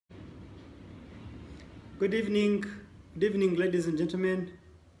Good evening, ladies and gentlemen.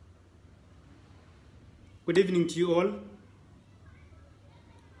 Good evening to you all.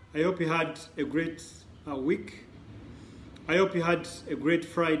 I hope you had a great week. I hope you had a great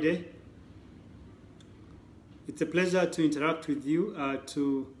Friday. It's a pleasure to interact with you,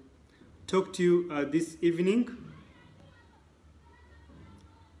 to talk to you this evening.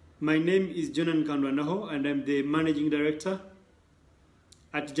 My name is Jonan Kandwanaho, and I'm the Managing Director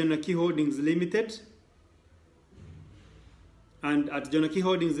at Janaki Holdings Limited. And at Janaki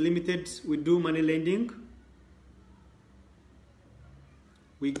Holdings Limited, we do money lending.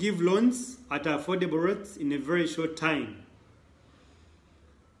 We give loans at affordable rates in a very short time.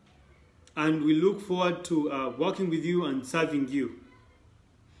 And we look forward to working with you and serving you.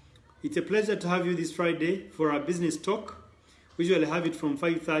 It's a pleasure to have you this Friday for our business talk. We usually have it from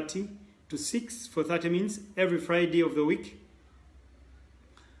 5:30 to 6 for 30 minutes every Friday of the week.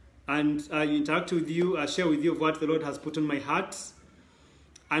 And interact with you, share with you what the Lord has put on my heart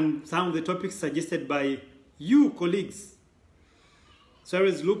and some of the topics suggested by you colleagues. So I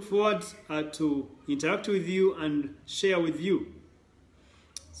always look forward to interact with you and share with you.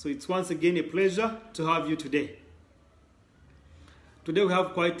 So it's once again a pleasure to have you today. Today we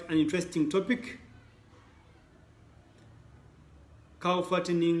have quite an interesting topic: cow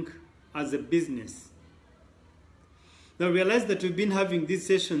fattening as a business. Now realize that we've been having these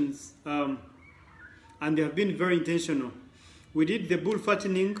sessions and they have been very intentional. We did the bull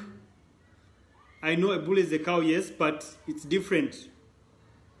fattening. I know a bull is a cow, yes, but it's different.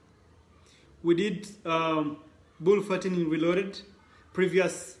 We did bull fattening reloaded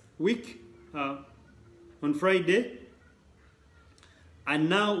previous week on Friday. And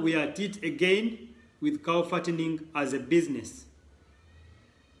now we are at it again with cow fattening as a business.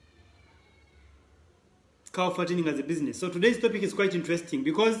 Cow fattening as a business. So today's topic is quite interesting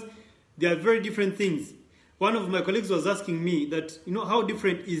because they are very different things. One of my colleagues was asking me that, how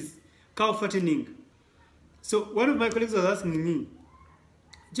different is cow fattening? So one of my colleagues was asking me,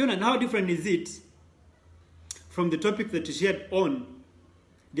 Jonathan, how different is it from the topic that you shared on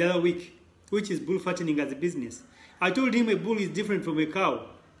the other week, which is bull fattening as a business? I told him a bull is different from a cow.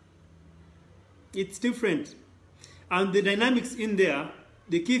 It's different. And the dynamics in there,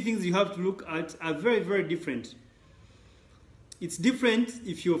 the key things you have to look at are very, very different. It's different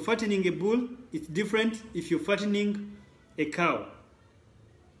if you're fattening a bull. It's different if you're fattening a cow.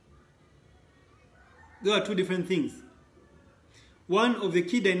 There are two different things. One of the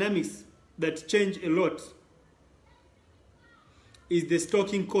key dynamics that change a lot is the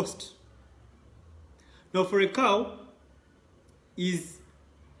stocking cost. Now for a cow is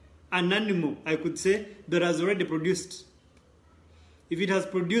an animal, I could say, that has already produced. If it has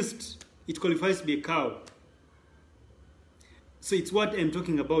produced, it qualifies to be a cow. So it's what I'm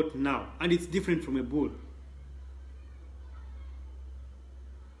talking about now, and it's different from a bull.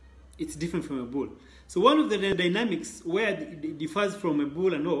 It's different from a bull. So one of the dynamics where it differs from a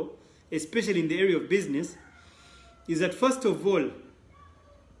bull and all, especially in the area of business, is that first of all,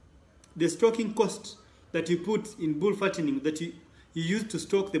 the stocking cost that you put in bull fattening, that you use to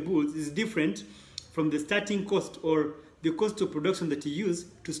stock the bulls, is different from the starting cost or the cost of production that you use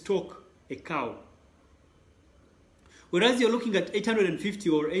to stock a cow. Whereas you're looking at 850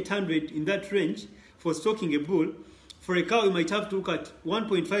 or 800 in that range for stocking a bull, for a cow you might have to look at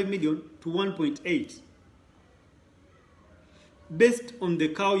 1.5 million to 1.8 based on the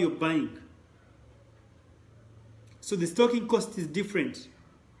cow you're buying. So the stocking cost is different.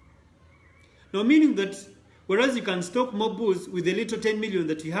 Now meaning that whereas you can stock more bulls with a little 10 million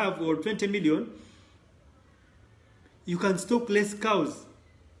that you have or 20 million, you can stock less cows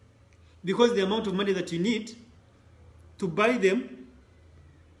because the amount of money that you need to buy them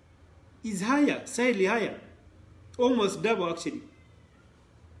is higher, slightly higher, almost double actually.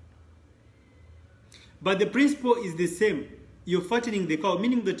 But the principle is the same. You're fattening the cow,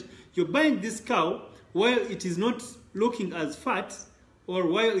 meaning that you're buying this cow while it is not looking as fat, or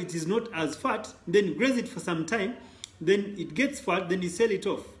while it is not as fat, then you graze it for some time, then it gets fat, then you sell it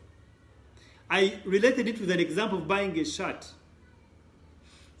off. I related it with an example of buying a shirt.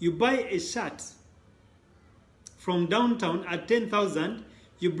 You buy a shirt from downtown at 10,000,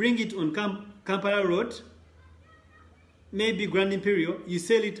 you bring it on Kampala Road, maybe Grand Imperial, you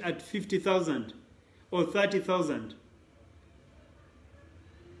sell it at 50,000 or 30,000.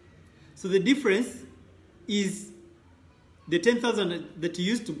 So the difference is the 10,000 that you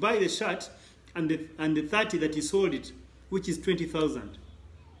used to buy the shirt and the 30 that you sold it, which is 20,000.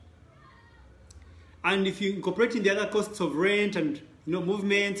 And if you incorporate in the other costs of rent and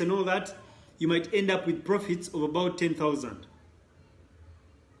movements and all that, you might end up with profits of about 10,000.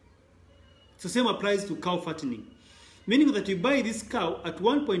 So same applies to cow fattening. Meaning that you buy this cow at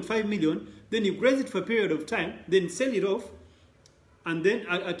 1.5 million, then you graze it for a period of time, then sell it off, and then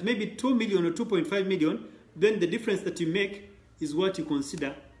at maybe 2 million or 2.5 million, then the difference that you make is what you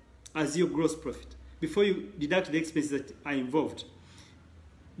consider as your gross profit before you deduct the expenses that are involved.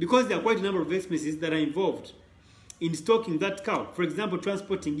 Because there are quite a number of expenses that are involved in stocking that cow. For example,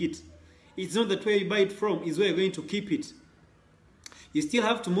 transporting it. It's not that where you buy it from is where you're going to keep it. You still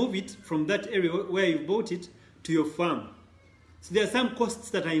have to move it from that area where you bought it to your farm. So there are some costs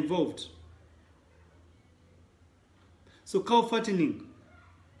that are involved. So cow fattening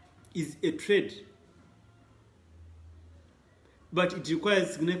is a trade, but it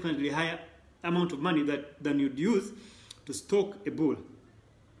requires significantly higher amount of money than you'd use to stock a bull.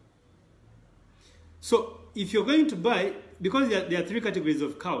 So if you're going to buy, because there are three categories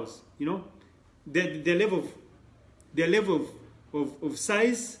of cows, you know, their level of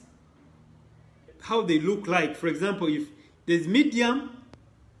size, how they look like. For example, if there's medium,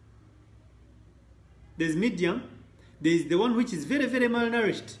 there's the one which is very, very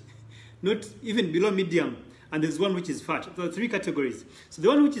malnourished, not even below medium, and there's one which is fat. So three categories. So the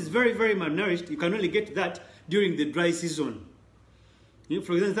one which is very, very malnourished, you can only get that during the dry season. You know,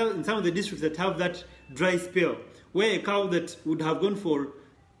 for example, in some of the districts that have that dry spell, where a cow that would have gone for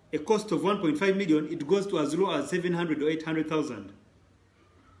a cost of 1.5 million, it goes to as low as 700 or 800,000.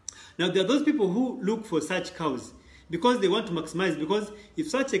 Now, there are those people who look for such cows because they want to maximize, because if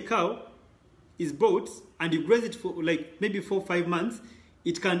such a cow is bought and you graze it for like maybe 4 or 5 months,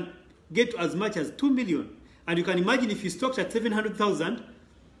 it can get to as much as 2 million. And you can imagine if you stocked at 700,000,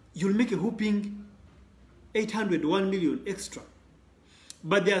 you'll make a whooping 800, 1 million extra.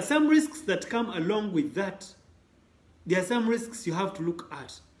 But there are some risks that come along with that. There are some risks you have to look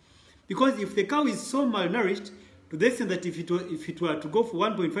at. Because if the cow is so malnourished, to the extent that if it were to go for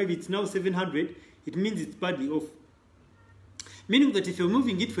 1.5, it's now 700, it means it's badly off. Meaning that if you're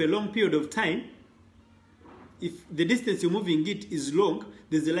moving it for a long period of time, if the distance you're moving it is long,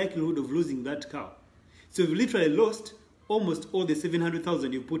 there's a likelihood of losing that cow. So you've literally lost almost all the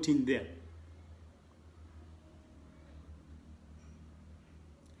 700,000 you put in there.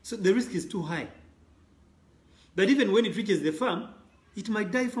 So the risk is too high. But even when it reaches the farm, it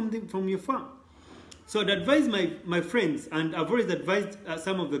might die from your farm. So I'd advise my friends, and I've always advised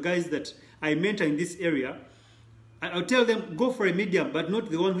some of the guys that I mentor in this area, I'll tell them, go for a medium, but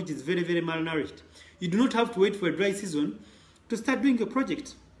not the one which is very, very malnourished. You do not have to wait for a dry season to start doing your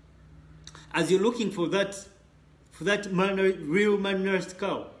project. As you're looking for that real malnourished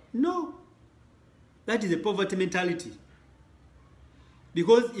cow. No. That is a poverty mentality.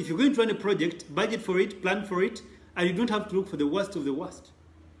 Because if you're going to run a project, budget for it, plan for it, and you don't have to look for the worst of the worst.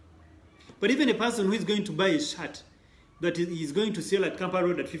 But even a person who is going to buy a shirt that is going to sell at Camper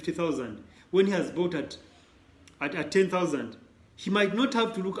Road at 50,000, when he has bought at 10,000, he might not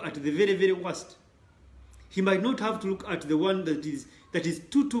have to look at the very, very worst. He might not have to look at the one that is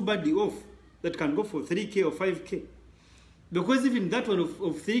too badly off, that can go for 3K or 5K. Because even that one of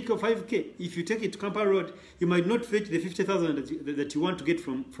 3K or 5K, if you take it to Camper Road, you might not fetch the 50,000 that you want to get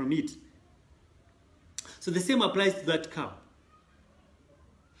from it. So the same applies to that cow.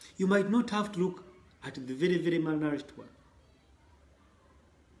 You might not have to look at the very, very malnourished one.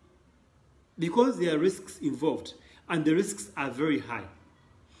 Because there are risks involved, and the risks are very high,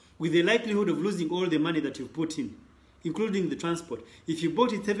 with the likelihood of losing all the money that you've put in, including the transport. If you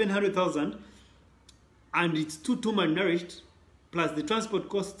bought it 700,000 and it's too malnourished, plus the transport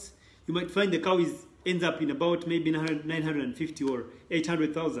costs, you might find the cow ends up in about maybe 950 or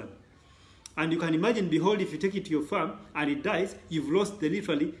 800,000. And you can imagine, behold, if you take it to your farm and it dies, you've lost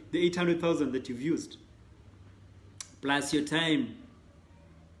literally the 800,000 that you've used. Plus your time.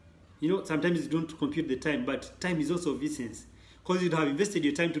 You know, sometimes you don't compute the time, but time is also of essence, because you'd have invested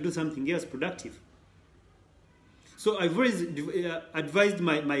your time to do something else productive. So I've always advised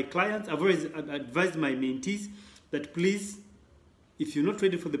my clients, I've always advised my mentees that please, if you're not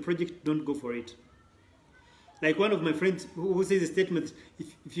ready for the project, don't go for it. Like one of my friends who says a statement,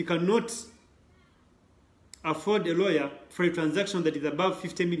 if you cannot afford a lawyer for a transaction that is above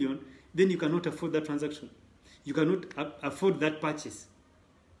 50 million, then you cannot afford that transaction. You cannot afford that purchase.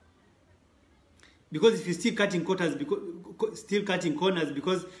 Because if you're still cutting corners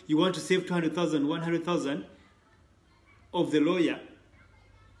because you want to save 200,000, 100,000 of the lawyer,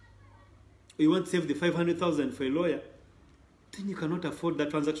 or you want to save the 500,000 for a lawyer, then you cannot afford that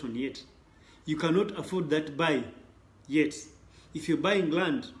transaction yet. You cannot afford that buy yet. If you're buying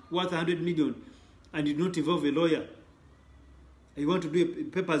land worth 100 million and you do not involve a lawyer, and you want to do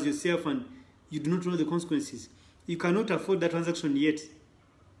papers yourself and you do not know the consequences, you cannot afford that transaction yet.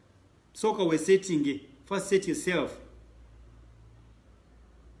 Soka we're setting, first set yourself.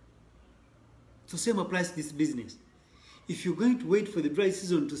 So same applies to this business. If you're going to wait for the dry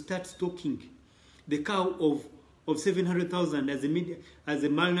season to start stocking the cow of 700,000 as a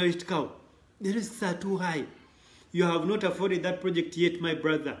malnourished cow, the risks are too high. You have not afforded that project yet, my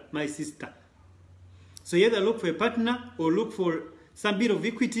brother, my sister. So you either look for a partner or look for some bit of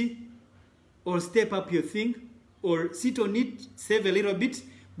equity or step up your thing or sit on it, save a little bit,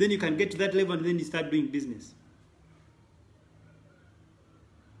 then you can get to that level and then you start doing business.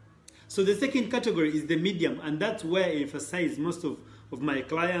 So the second category is the medium, and that's where I emphasize most of my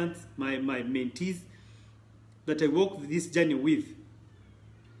clients, my mentees that I walk this journey with.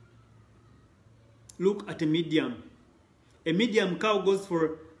 Look at a medium. A medium cow goes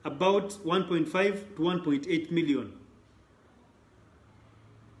for about 1.5 to 1.8 million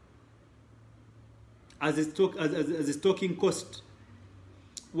as a stocking cost.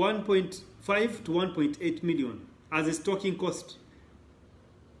 1.5 to 1.8 million as a stocking cost.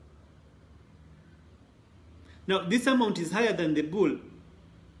 Now, this amount is higher than the bull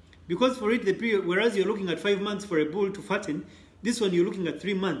because for it, the period, whereas you're looking at 5 months for a bull to fatten, this one you're looking at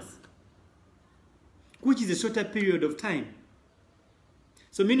 3 months, which is a shorter period of time.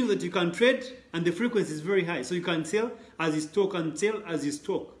 So meaning that you can trade and the frequency is very high. So you can sell as you stock and sell as you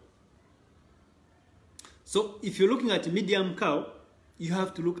stock. So if you're looking at a medium cow, you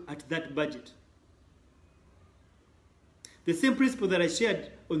have to look at that budget. The same principle that I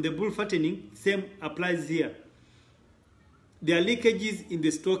shared on the bull fattening, same applies here. There are leakages in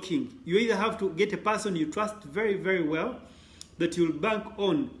the stocking. You either have to get a person you trust very, very well that you'll bank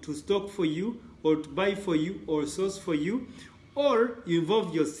on to stock for you or to buy for you or source for you, or you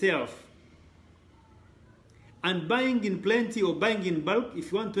involve yourself. And buying in plenty or buying in bulk,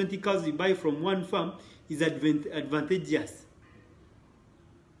 if you want 20 cows you buy from one farm, is advantageous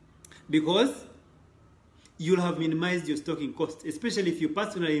because you'll have minimized your stocking costs, especially if you're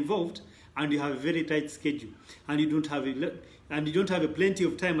personally involved and you have a very tight schedule and you don't have a plenty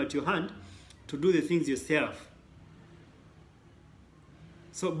of time at your hand to do the things yourself.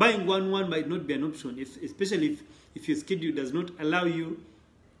 So buying one might not be an option, especially if your schedule does not allow you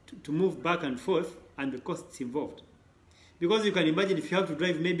to move back and forth and the costs involved. Because you can imagine if you have to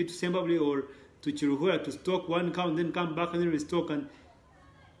drive maybe to Zimbabwe or to Chiruhura to stock one cow and then come back and then restock, and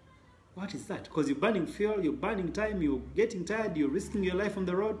what is that? Because you're burning fuel, you're burning time, you're getting tired, you're risking your life on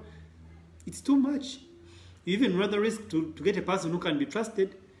the road. It's too much. You even rather risk to get a person who can be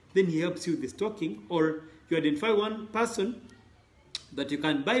trusted, then he helps you with the stocking, or you identify one person that you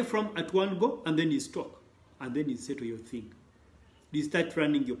can buy from at one go and then you stock and then you settle your thing. You start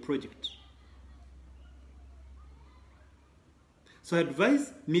running your project. So I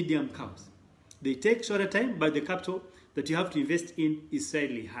advise medium cows. They take shorter time, but the capital that you have to invest in is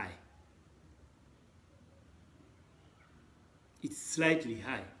slightly high. It's slightly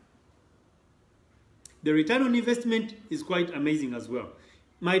high. The return on investment is quite amazing as well.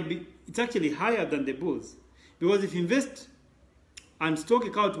 It's actually higher than the bulls. Because if you invest and stock a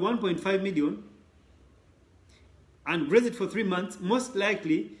cow to 1.5 million and graze it for 3 months, most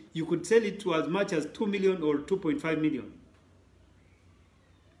likely you could sell it to as much as 2 million or 2.5 million.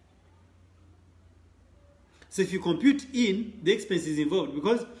 So if you compute in the expenses involved,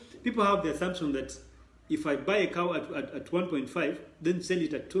 because people have the assumption that if I buy a cow at 1.5, then sell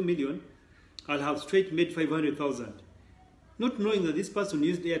it at 2 million, I'll have straight made 500,000. Not knowing that this person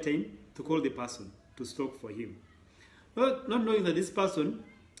used airtime to call the person to stock for him. Not knowing that this person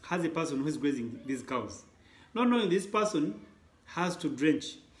has a person who is grazing these cows. Not knowing this person has to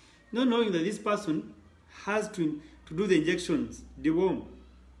drench. Not knowing that this person has to do the injections, deworm,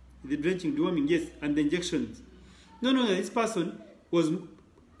 the drenching, deworming, yes, and the injections. Not knowing that this person was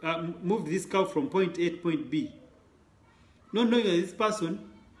moved this cow from point A to point B. Not knowing that this person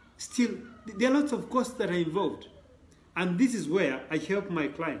still, there are lots of costs that are involved. And this is where I help my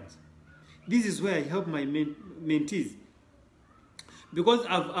clients. This is where I help my mentees. Because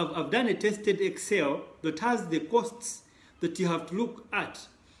I've done a tested Excel that has the costs that you have to look at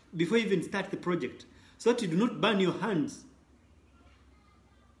before you even start the project, so that you do not burn your hands.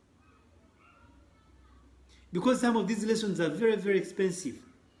 Because some of these lessons are very, very expensive.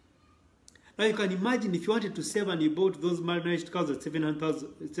 Now you can imagine if you wanted to save and you bought those malnourished cows at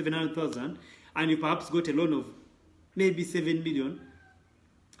 700,000 and you perhaps got a loan of maybe 7 million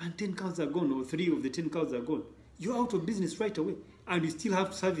and 10 cows are gone, or 3 of the 10 cows are gone. You're out of business right away and you still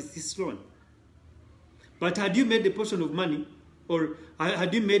have to service this loan. But had you made a portion of money, or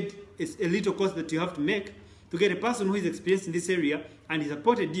had you made a little cost that you have to make to get a person who is experienced in this area and he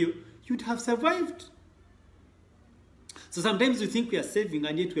supported you, you'd have survived. So sometimes we think we are saving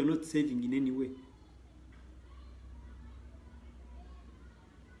and yet we are not saving in any way.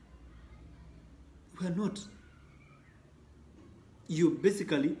 We are not. You're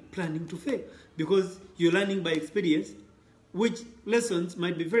basically planning to fail because you're learning by experience, which lessons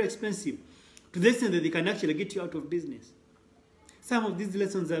might be very expensive to the extent that they can actually get you out of business. Some of these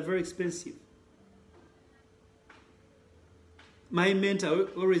lessons are very expensive. My mentor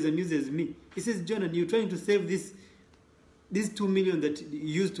always amuses me. He says, Jonathan, you're trying to save these 2 million that you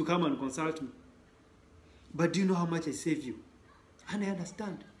used to come and consult me. But do you know how much I save you? And I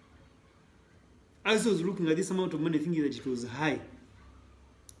understand. I also was looking at this amount of money thinking that it was high.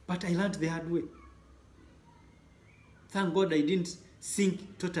 But I learned the hard way. Thank God I didn't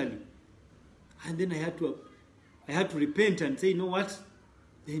sink totally. And then I had to repent and say, you know what?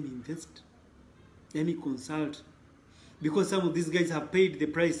 Let me invest. Let me consult. Because some of these guys have paid the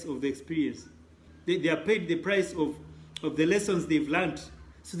price of the experience. They have paid the price of the lessons they've learned.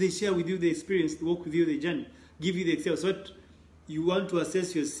 So they share with you the experience, walk with you the journey, give you the excel. So what you want to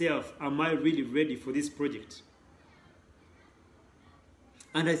assess yourself, am I really ready for this project?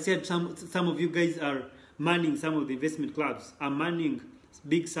 And I said some of you guys are manning some of the investment clubs, are manning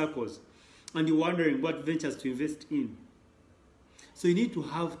big circles, and you're wondering what ventures to invest in. So you need to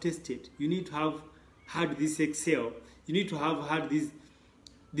have tested, you need to have had this Excel, you need to have had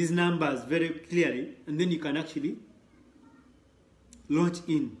these numbers very clearly, and then you can actually launch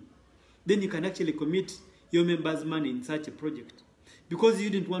in. Then you can actually commit your members' money in such a project. Because you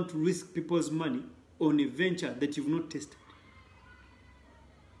didn't want to risk people's money on a venture that you've not tested.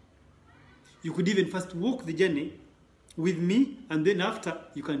 You could even first walk the journey with me, and then after,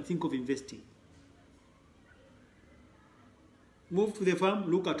 you can think of investing. Move to the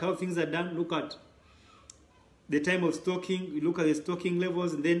farm, look at how things are done, look at the time of stocking, you look at the stocking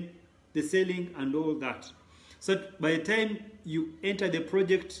levels, and then the selling and all that. So by the time you enter the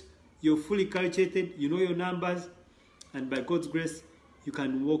project, you're fully calculated, you know your numbers, and by God's grace, you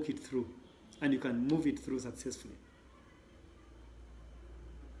can walk it through, and you can move it through successfully.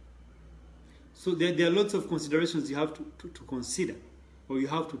 So there are lots of considerations you have to consider, or you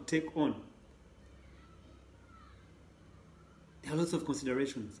have to take on. There are lots of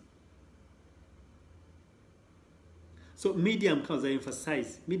considerations. So medium cows, I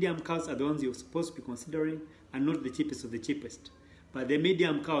emphasize, medium cows are the ones you're supposed to be considering, and not the cheapest of the cheapest. But the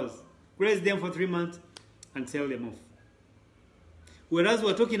medium cows, graze them for 3 months and sell them off. Whereas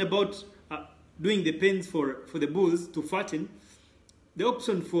we're talking about doing the pens for the bulls to fatten, the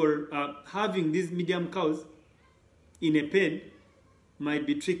option for having these medium cows in a pen might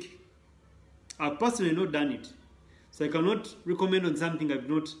be tricky. I've personally not done it, so I cannot recommend on something I've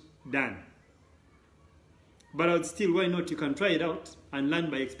not done. But I would still, why not? You can try it out and learn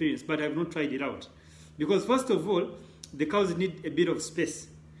by experience, but I've not tried it out. Because first of all, the cows need a bit of space.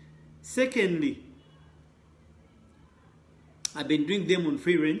 Secondly, I've been doing them on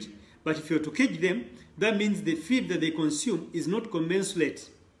free range, but if you're to cage them, that means the feed that they consume is not commensurate.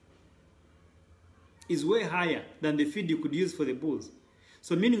 Is way higher than the feed you could use for the bulls.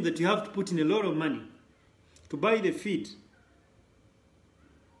 So meaning that you have to put in a lot of money to buy the feed.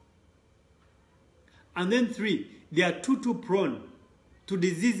 And then 3, they are too prone to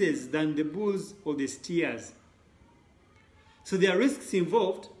diseases than the bulls or the steers. So there are risks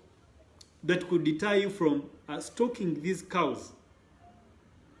involved that could deter you from stocking these cows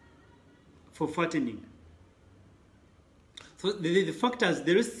for fattening. So the factors,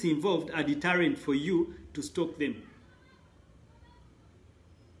 the risks involved are deterrent for you to stock them.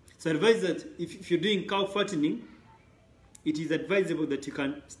 So I advise that if you're doing cow fattening, it is advisable that you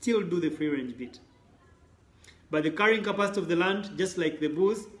can still do the free range bit. But the carrying capacity of the land, just like the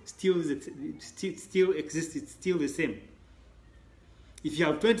bulls, still exists, it's still the same. If you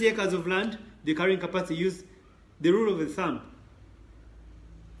have 20 acres of land, the carrying capacity, use the rule of the thumb.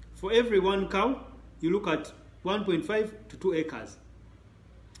 For every 1 cow, you look at 1.5 to 2 acres.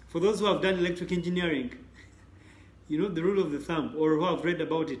 For those who have done electric engineering, you know the rule of the thumb, or who have read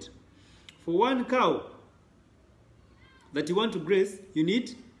about it. For 1 cow that you want to graze, you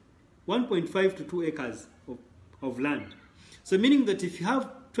need 1.5 to 2 acres of land. So meaning that if you have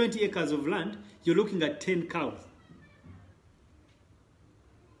 20 acres of land, you're looking at 10 cows.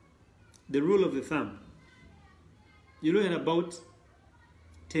 The rule of the thumb. You're looking at about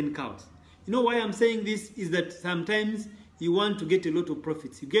 10 cows. You know why I'm saying this is that sometimes you want to get a lot of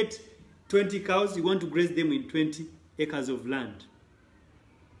profits. You get 20 cows, you want to graze them in 20 acres of land.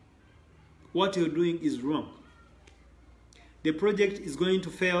 What you're doing is wrong. The project is going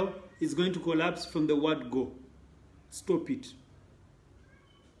to fail, it's going to collapse from the word go. Stop it.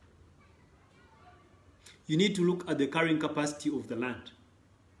 you need to look at the carrying capacity of the land.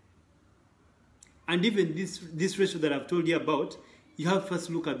 And even this ratio that I've told you about, you have to first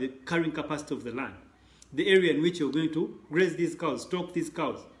look at the carrying capacity of the land, the area in which you're going to graze these cows, stock these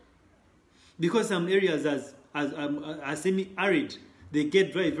cows. Because some areas are semi-arid, they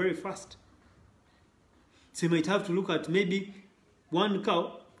get dry very fast. So you might have to look at maybe 1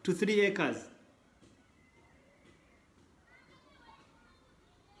 cow to 3 acres.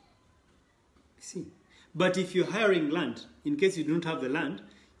 See, but if you're hiring land, in case you don't have the land,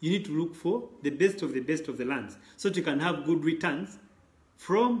 you need to look for the best of the lands, so that you can have good returns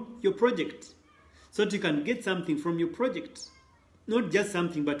from your project, so that you can get something from your project, not just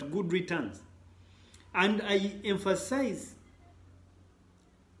something, but good returns. And I emphasize,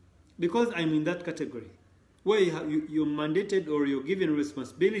 because I'm in that category, where you're mandated or you're given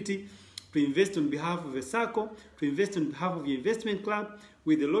responsibility to invest on behalf of a circle, to invest on behalf of your investment club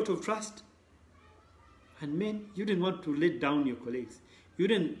with a lot of trust. And man, you didn't want to let down your colleagues. You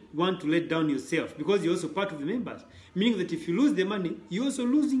didn't want to let down yourself, because you're also part of the members. Meaning that if you lose the money, you're also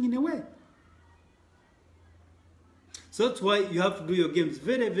losing in a way. So that's why you have to do your games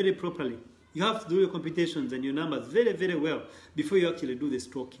very, very properly. You have to do your computations and your numbers very, very well before you actually do the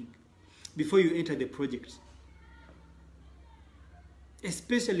stocking, before you enter the project.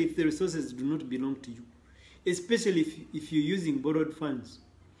 Especially if the resources do not belong to you. Especially if you're using borrowed funds.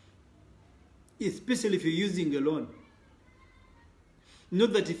 Especially if you're using a loan.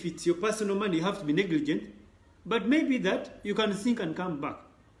 Not that if it's your personal money, you have to be negligent, but maybe that you can think and come back.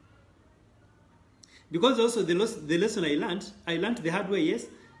 Because also the lesson I learned the hard way, yes,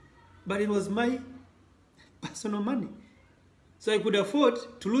 but it was my personal money. So I could afford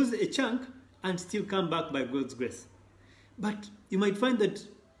to lose a chunk and still come back by God's grace. But you might find that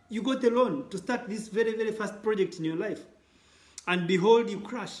you got a loan to start this very, very first project in your life. And behold, you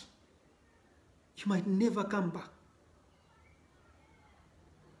crash. You might never come back.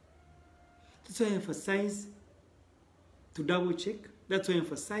 That's why I emphasize to double check. That's why I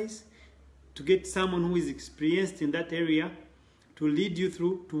emphasize to get someone who is experienced in that area to lead you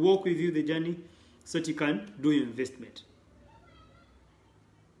through, to walk with you the journey, so that you can do your investment.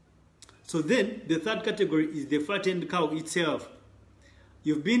 So then, the third category is the fattened cow itself.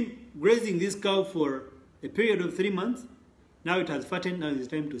 You've been grazing this cow for a period of 3 months. Now it has fattened, now it's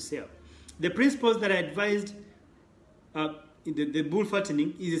time to sell. The principles that I advised in the bull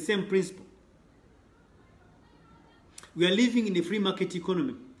fattening is the same principle. We are living in a free market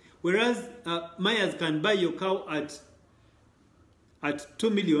economy. Whereas Myers can buy your cow at 2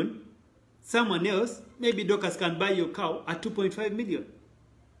 million, someone else, maybe Dorcas, can buy your cow at 2.5 million.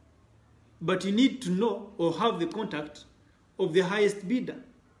 But you need to know or have the contact of the highest bidder.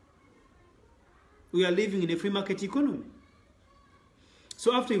 We are living in a free market economy.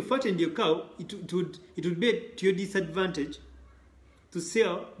 So after you fattened your cow, it would be to your disadvantage to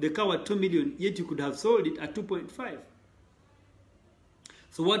sell the cow at 2 million, yet you could have sold it at 2.5.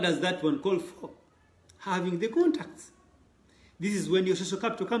 So what does that one call for? Having the contacts. This is when your social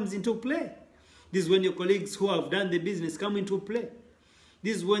capital comes into play. This is when your colleagues who have done the business come into play.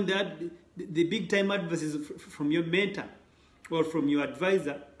 This is when the big time advices from your mentor or from your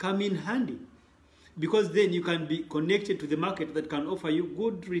advisor come in handy. Because then you can be connected to the market that can offer you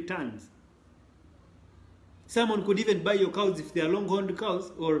good returns. Someone could even buy your cows if they are long-horned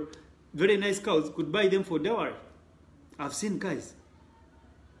cows or very nice cows, could buy them for dowry. I've seen guys.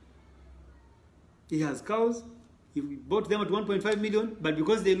 He has cows, he bought them at 1.5 million, but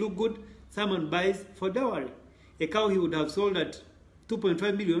because they look good, someone buys for dowry. A cow he would have sold at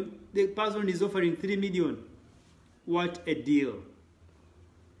 2.5 million, the person is offering 3 million. What a deal.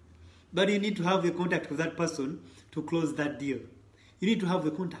 But you need to have the contact with that person to close that deal. You need to have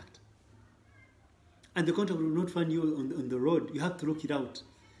the contact. And the contact will not find you on the road. You have to look it out.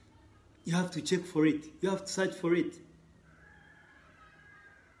 You have to check for it. You have to search for it.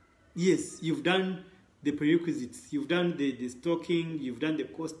 Yes, you've done the prerequisites. You've done the stocking. You've done the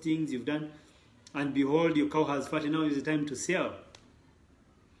costings. You've done... And behold, your cow has fattened. Now is the time to sell.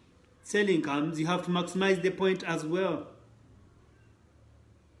 Selling comes, you have to maximize the point as well.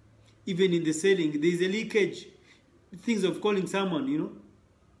 Even in the selling, there is a leakage. Things of calling someone, you know,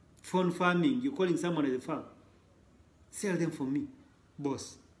 phone farming. You're calling someone at the farm. Sell them for me,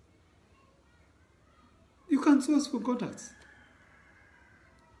 boss. You can source for contacts.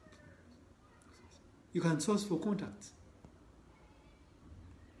 You can source for contacts.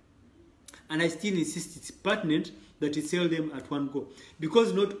 And I still insist it's pertinent that you sell them at one go.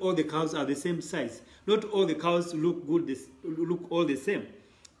 Because not all the cows are the same size. Not all the cows look good, look all the same.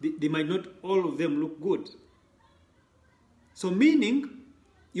 They might not all of them look good. So meaning,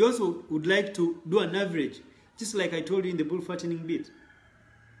 You also would like to do an average, just like I told you in the bull fattening bit.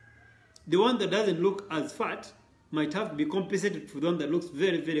 The one that doesn't look as fat might have to be compensated for the one that looks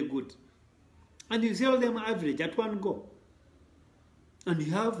very, very good. And you sell them average at one go. And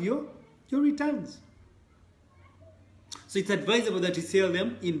you have your returns. So it's advisable that you sell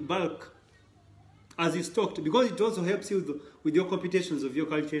them in bulk as you stocked, because it also helps you with your computations of your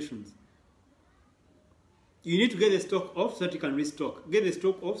calculations. You need to get the stock off so that you can restock. Get the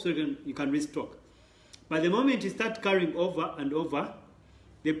stock off so you can restock. By the moment you start carrying over and over,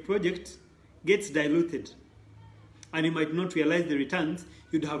 the project gets diluted. And you might not realize the returns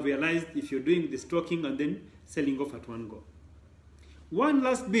you'd have realized if you're doing the stocking and then selling off at one go. One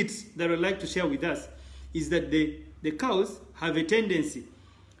last bit that I'd like to share with us is that the cows have a tendency,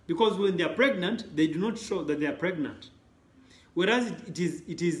 because when they are pregnant, they do not show that they are pregnant. Whereas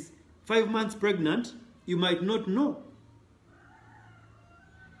it is 5 months pregnant, you might not know.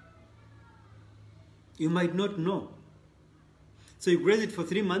 You might not know. So you graze it for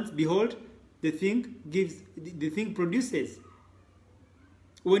 3 months, behold, the thing produces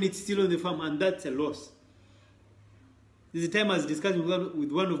when it's still on the farm, and that's a loss. There's a time I was discussing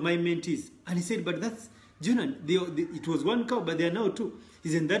with one of my mentees, and he said, but that's, Jonan, it was one cow, but there are now two.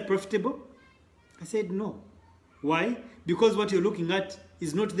 Isn't that profitable? I said, no. Why? Because what you're looking at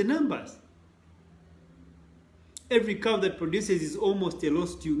is not the numbers. Every cow that produces is almost a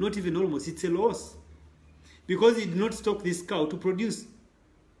loss to you. Not even almost, it's a loss. Because you did not stock this cow to produce.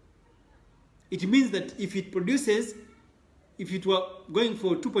 It means that if it produces, if it were going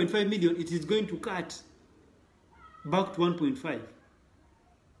for 2.5 million, it is going to cut back to 1.5.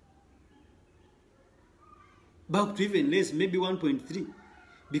 Back to even less, maybe 1.3.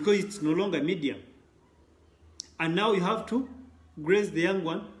 Because it's no longer medium. And now you have to graze the young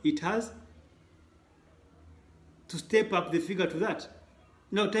one. It has to step up the figure to that.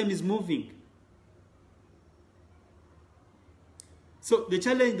 Now time is moving. So the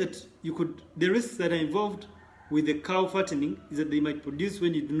challenge that the risks that are involved with the cow fattening is that they might produce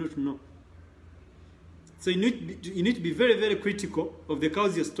when you do not know. So you need to be very, very critical of the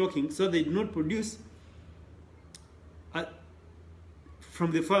cows you're stocking so they do not produce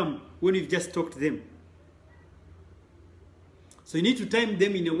from the farm when you've just stocked them. So you need to time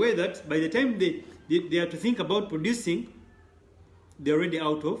them in a way that by the time they have to think about producing, they're already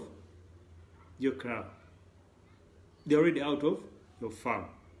out of your crowd. They're already out of your farm.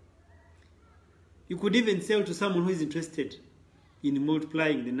 You could even sell to someone who is interested in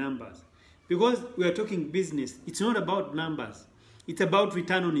multiplying the numbers. Because we are talking business, it's not about numbers. It's about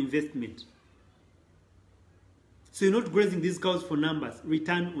return on investment. So you're not grazing these cows for numbers,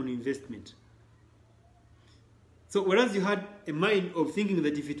 return on investment. So whereas you had a mind of thinking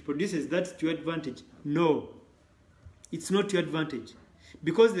that if it produces, that's to your advantage. No, it's not to your advantage.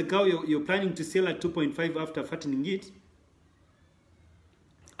 Because the cow you're planning to sell at 2.5 after fattening it,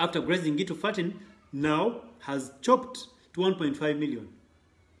 after grazing it to fatten, now has chopped to 1.5 million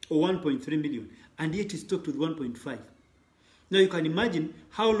or 1.3 million, and yet it's stocked with 1.5. Now you can imagine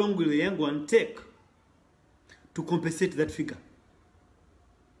how long will the young one take to compensate that figure.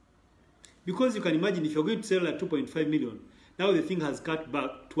 Because you can imagine if you're going to sell at 2.5 million, now the thing has cut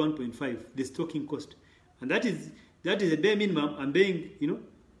back to 1.5, the stocking cost. And that is a bare minimum I'm paying,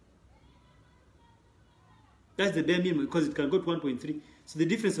 that's the bare minimum because it can go to 1.3. So the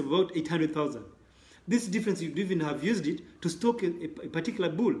difference of about 800,000. This difference, you'd even have used it to stock a particular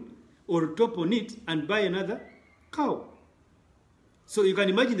bull or top on it and buy another cow. So you can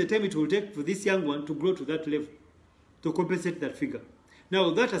imagine the time it will take for this young one to grow to that level to compensate that figure. Now,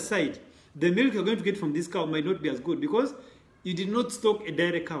 that aside, the milk you're going to get from this cow might not be as good because you did not stock a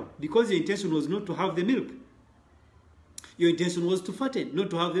direct cow, because your intention was not to have the milk. Your intention was to fatten, not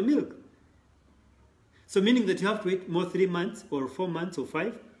to have the milk. So meaning that you have to wait more 3 months or 4 months or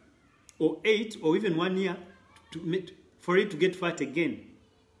 5 or 8 or even 1 year for it to get fat again.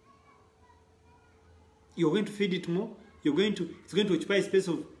 You're going to feed it more. It's going to occupy space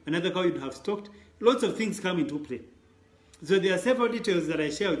of another cow you'd have stocked. Lots of things come into play. So there are several details that I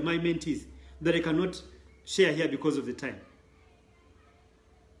share with my mentees that I cannot share here because of the time.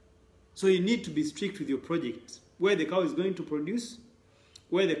 So you need to be strict with your project. Where the cow is going to produce,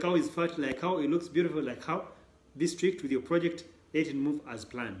 where the cow is fat like how, it looks beautiful like how, be strict with your project, let it move as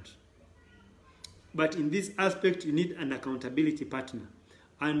planned. But in this aspect, you need an accountability partner.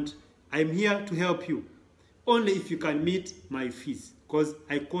 And I'm here to help you. Only if you can meet my fees, because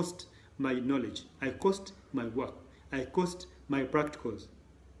I cost my knowledge, I cost my work, I cost my practicals.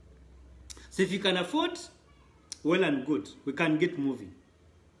 So if you can afford, well and good, we can get moving.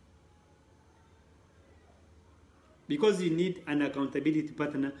 because you need an accountability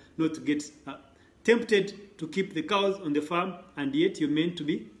partner not to get tempted to keep the cows on the farm, and yet you're meant to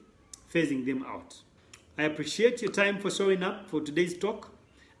be phasing them out. I appreciate your time for showing up for today's talk.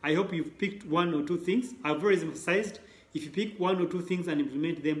 I hope you've picked one or two things. I've always emphasized, if you pick one or two things and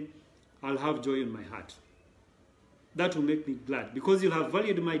implement them, I'll have joy in my heart. That will make me glad, because you'll have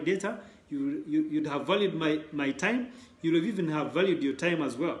valued my data, you'd have valued my time, you'll even have valued your time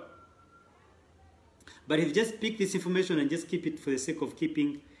as well. But if you just pick this information and just keep it for the sake of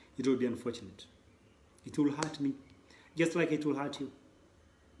keeping, it will be unfortunate. It will hurt me, just like it will hurt you.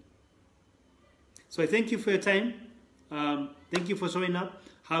 So I thank you for your time. Thank you for showing up.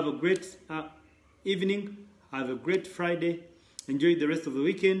 Have a great evening. Have a great Friday. Enjoy the rest of the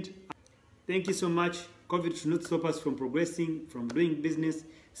weekend. Thank you so much. COVID should not stop us from progressing, from doing business.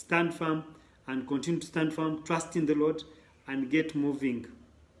 Stand firm and continue to stand firm. Trust in the Lord and get moving.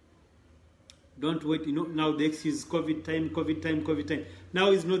 Don't wait. Now the excuse is COVID time, COVID time, COVID time.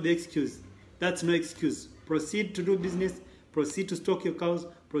 Now is not the excuse. That's no excuse. Proceed to do business. Proceed to stock your cows.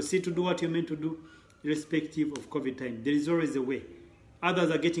 Proceed to do what you're meant to do, irrespective of COVID time. There is always a way.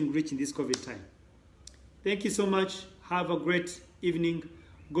 Others are getting rich in this COVID time. Thank you so much. Have a great evening.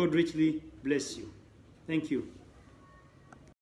 God richly bless you. Thank you.